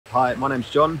Hi, my name's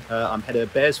John. I'm head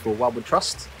of bears for Wildwood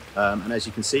Trust, and as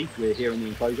you can see, we're here in the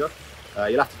enclosure.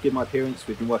 You'll have to forgive my appearance.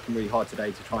 We've been working really hard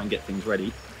today to try and get things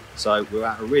ready. So we're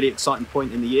at a really exciting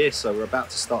point in the year. So we're about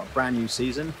to start a brand new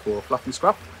season for Fluff and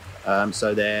Scruff.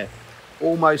 So they're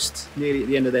almost nearly at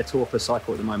the end of their torpor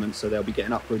cycle at the moment. So they'll be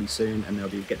getting up really soon and they'll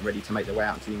be getting ready to make their way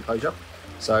out into the enclosure.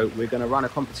 So we're going to run a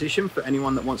competition for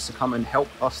anyone that wants to come and help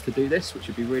us to do this, which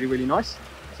would be really, really nice.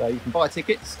 So you can buy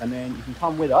tickets and then you can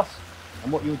come with us.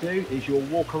 And what you'll do is you'll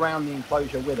walk around the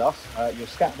enclosure with us. You'll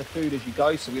scatter the food as you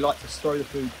go. So we like to throw the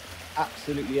food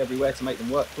absolutely everywhere to make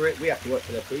them work for it. We have to work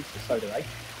for their food, so do they.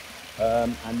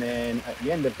 And then at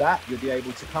the end of that, you'll be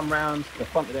able to come round the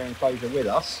front of their enclosure with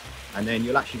us. And then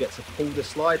you'll actually get to pull the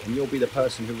slide and you'll be the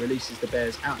person who releases the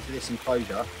bears out into this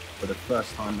enclosure for the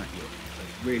first time that year. So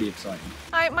it's really exciting.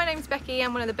 Hi, my name's Becky.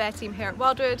 I'm one of the bear team here at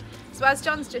Wildwood. So as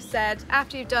John's just said,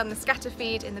 after you've done the scatter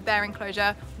feed in the bear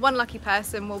enclosure, one lucky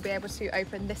person will be able to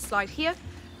open this slide here.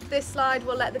 This slide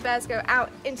will let the bears go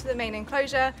out into the main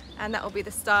enclosure, and that will be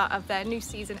the start of their new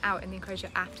season out in the enclosure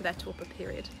after their torpor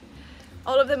period.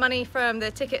 All of the money from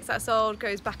the tickets that are sold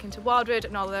goes back into Wildwood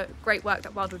and all the great work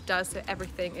that Wildwood does, so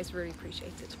everything is really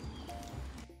appreciated.